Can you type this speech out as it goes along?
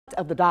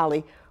of the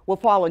dolly will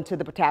fall into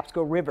the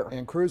Patapsco River.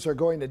 And crews are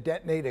going to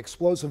detonate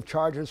explosive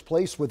charges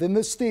placed within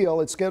the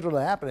steel. It's scheduled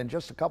to happen in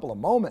just a couple of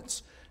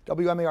moments.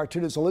 WMAR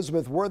 2's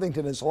Elizabeth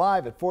Worthington is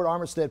live at Fort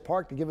Armistead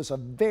Park to give us a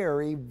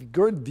very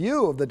good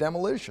view of the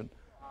demolition.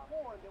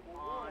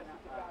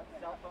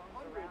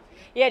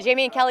 Yeah,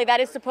 Jamie and Kelly, that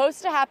is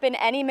supposed to happen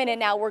any minute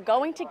now. We're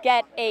going to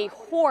get a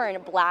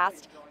horn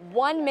blast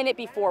 1 minute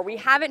before. We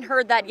haven't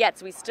heard that yet,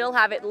 so we still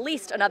have at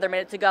least another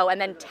minute to go. And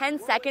then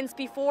 10 seconds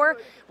before,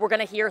 we're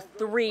going to hear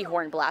 3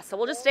 horn blasts. So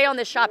we'll just stay on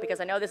this shot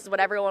because I know this is what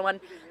everyone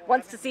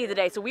wants to see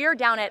today. So we are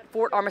down at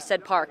Fort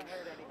Armistead Park.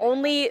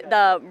 Only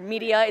the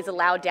media is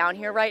allowed down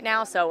here right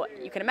now, so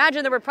you can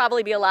imagine there would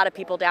probably be a lot of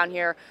people down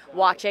here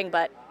watching,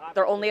 but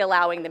they're only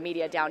allowing the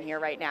media down here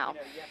right now.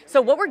 So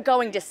what we're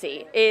going to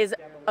see is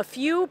a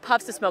few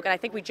puffs of smoke, and I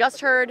think I just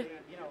heard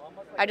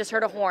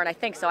a horn, I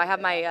think so. I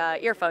have my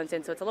earphones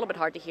in, so it's a little bit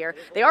hard to hear.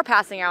 They are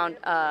passing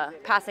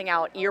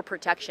out ear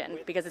protection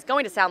because it's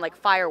going to sound like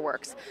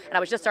fireworks. And I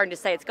was just starting to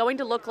say it's going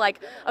to look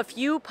like a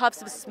few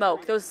puffs of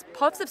smoke. Those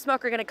puffs of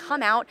smoke are going to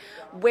come out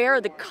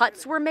where the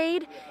cuts were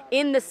made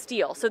in the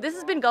steel. So this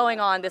has been going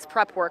on, this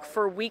prep work,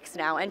 for weeks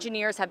now.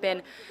 Engineers have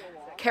been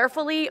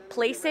carefully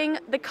placing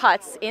the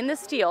cuts in the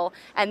steel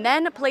and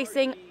then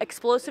placing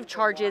explosive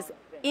charges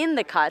in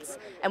the cuts,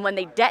 and when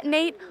they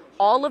detonate,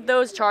 all of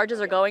those charges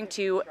are going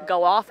to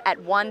go off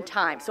at one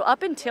time. So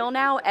up until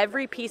now,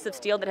 every piece of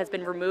steel that has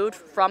been removed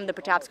from the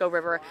Patapsco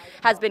River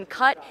has been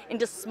cut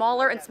into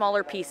smaller and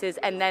smaller pieces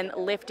and then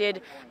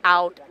lifted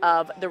out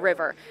of the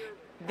river.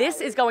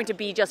 This is going to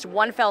be just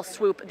one fell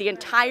swoop. The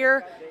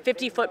entire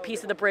 50-foot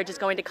piece of the bridge is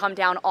going to come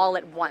down all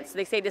at once. So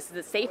they say this is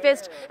the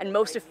safest and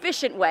most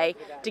efficient way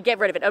to get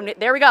rid of it. Oh,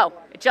 there we go.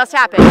 It just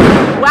happened.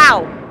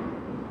 Wow.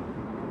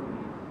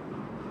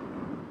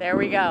 There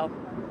we go.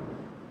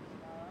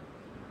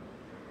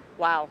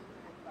 Wow.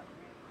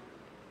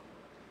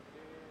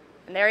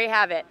 And there you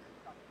have it.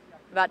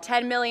 About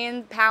 10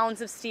 million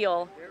pounds of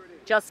steel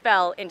just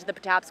fell into the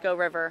Patapsco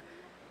River.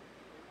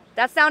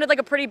 That sounded like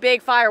a pretty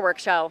big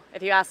fireworks show,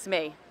 if you ask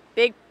me.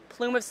 Big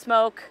plume of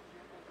smoke.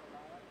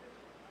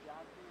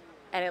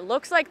 And it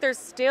looks like there's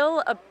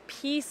still a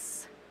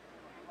piece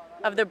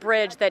of the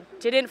bridge that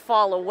didn't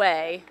fall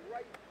away,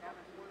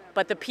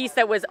 but the piece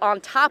that was on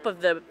top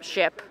of the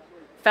ship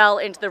fell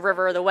into the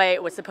river the way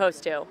it was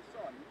supposed to.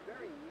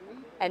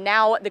 And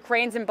now the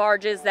cranes and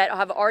barges that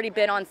have already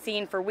been on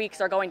scene for weeks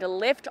are going to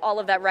lift all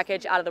of that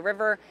wreckage out of the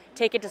river,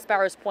 take it to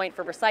Sparrows Point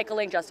for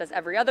recycling, just as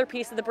every other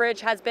piece of the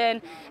bridge has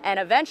been. And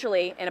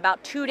eventually, in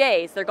about 2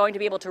 days, they're going to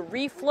be able to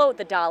refloat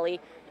the dolly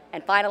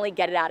and finally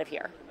get it out of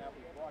here.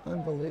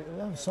 Unbelievable.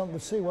 That was something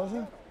to see,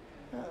 wasn't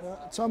it?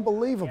 It's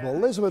unbelievable.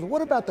 Elizabeth,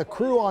 what about the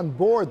crew on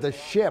board the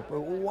ship?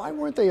 Why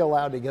weren't they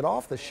allowed to get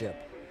off the ship?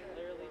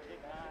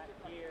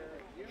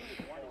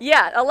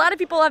 Yeah, a lot of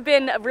people have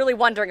been really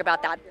wondering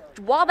about that.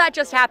 While that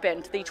just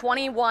happened, the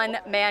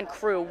 21-man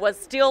crew was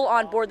still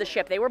on board the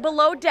ship. They were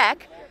below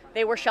deck,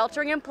 they were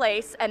sheltering in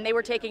place, and they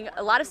were taking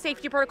a lot of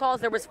safety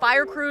protocols. There was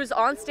fire crews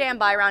on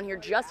standby around here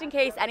just in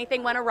case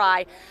anything went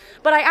awry.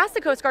 But I asked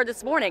the Coast Guard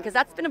this morning, because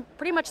that's been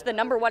pretty much the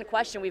 #1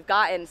 question we've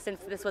gotten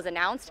since this was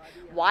announced,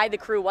 why the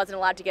crew wasn't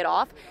allowed to get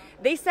off.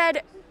 They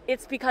said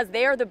it's because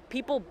they are the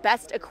people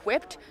best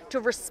equipped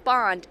to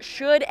respond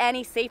should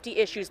any safety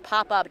issues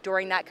pop up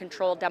during that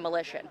controlled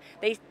demolition.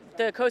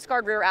 The Coast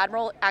Guard Rear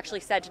Admiral actually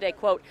said today,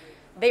 quote,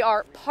 they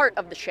are part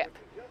of the ship.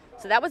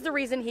 So that was the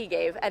reason he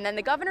gave. And then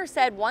the governor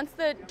said once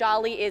the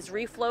dolly is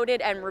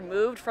refloated and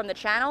removed from the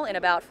channel in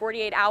about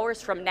 48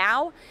 hours from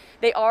now,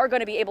 they are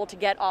going to be able to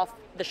get off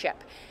the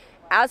ship.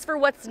 As for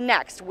what's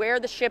next, where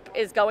the ship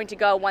is going to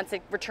go once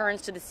it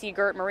returns to the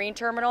Seagirt Marine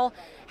Terminal,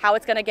 how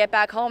it's going to get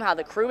back home, how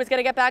the crew is going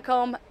to get back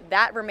home,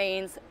 that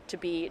remains to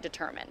be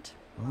determined.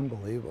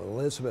 Unbelievable.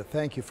 Elizabeth,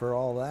 thank you for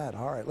all that.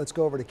 All right, let's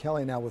go over to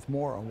Kelly now with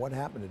more on what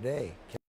happened today.